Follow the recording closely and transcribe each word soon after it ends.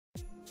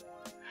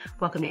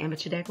Welcome to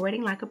Amateur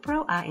Decorating Like a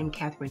Pro. I am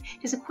Catherine.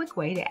 Here's a quick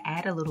way to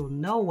add a little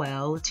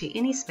Noel to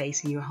any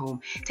space in your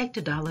home. Take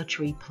the Dollar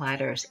Tree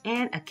platters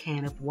and a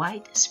can of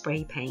white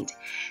spray paint.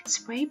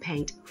 Spray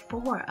paint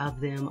 4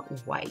 of them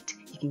white.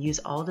 You can use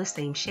all the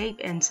same shape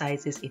and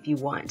sizes if you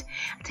want.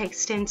 Take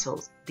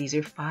stencils. These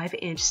are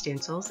 5-inch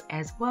stencils,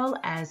 as well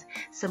as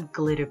some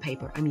glitter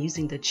paper. I'm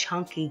using the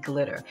chunky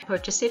glitter.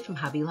 Purchased it from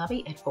Hobby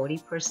Lobby at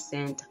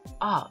 40%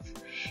 off.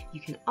 You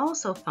can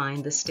also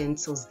find the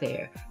stencils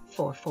there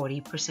for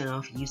 40%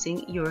 off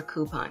using your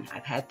coupon.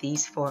 I've had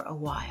these for a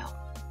while.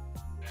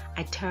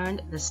 I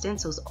turned the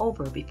stencils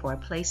over before I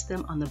placed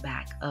them on the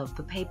back of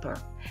the paper.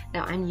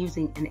 Now I'm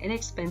using an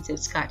inexpensive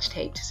Scotch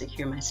tape to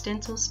secure my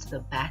stencils to the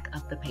back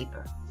of the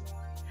paper.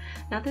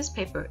 Now this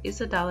paper is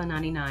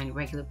 $1.99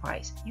 regular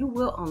price. You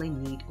will only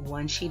need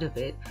 1 sheet of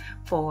it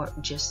for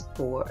just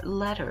 4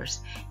 letters.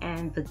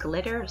 And the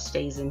glitter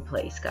stays in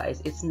place,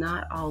 guys. It's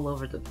not all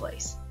over the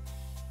place.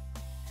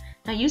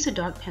 Now use a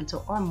dark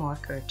pencil or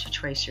marker to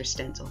trace your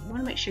stencil. You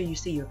want to make sure you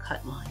see your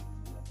cut line.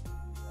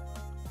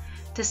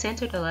 To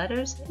center the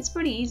letters, it's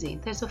pretty easy.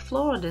 There's a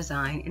floral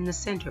design in the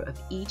center of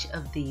each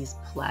of these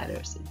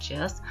platters.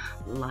 Just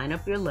line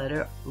up your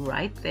letter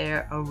right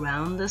there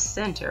around the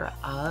center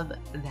of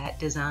that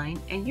design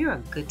and you're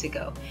good to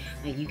go.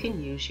 Now you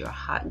can use your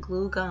hot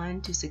glue gun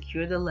to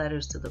secure the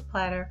letters to the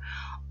platter,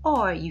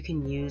 or you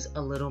can use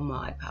a little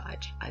Mod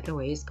Podge. Either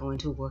way is going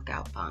to work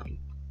out fine.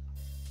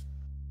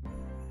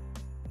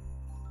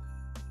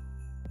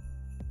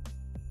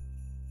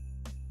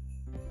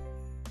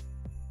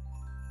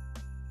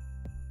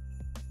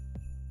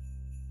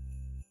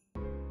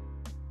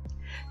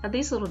 Now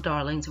these little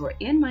darlings were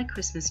in my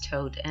Christmas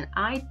tote, and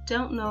I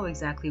don't know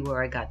exactly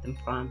where I got them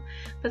from,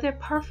 but they're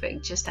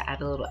perfect just to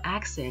add a little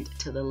accent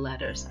to the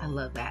letters. I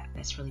love that.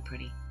 That's really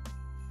pretty.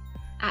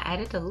 I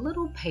added a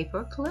little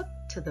paper clip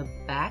to the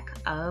back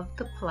of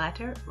the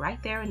platter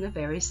right there in the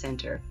very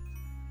center.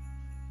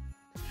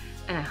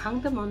 And I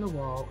hung them on the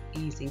wall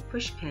using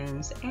push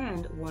pins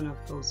and one of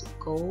those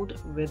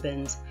gold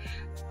ribbons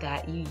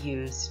that you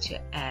use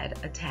to add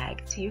a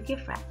tag to your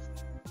gift wrap.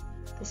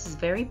 This is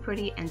very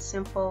pretty and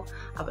simple.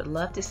 I would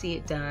love to see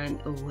it done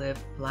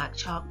with black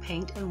chalk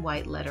paint and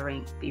white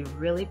lettering. It'd be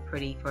really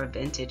pretty for a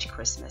vintage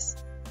Christmas.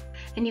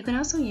 And you can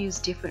also use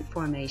different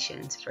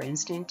formations. For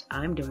instance,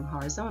 I'm doing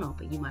horizontal,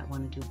 but you might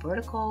want to do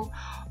vertical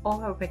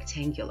or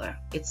rectangular.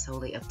 It's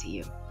solely up to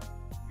you.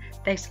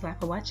 Thanks a lot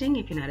for watching.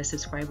 If you're not a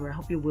subscriber, I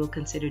hope you will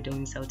consider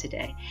doing so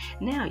today.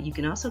 Now, you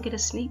can also get a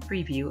sneak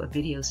preview of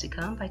videos to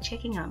come by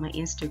checking out my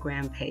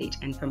Instagram page.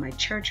 And for my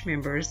church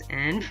members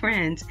and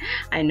friends,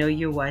 I know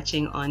you're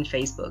watching on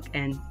Facebook,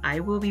 and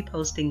I will be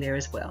posting there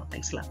as well.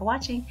 Thanks a lot for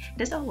watching.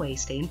 And as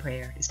always, stay in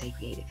prayer and stay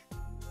creative.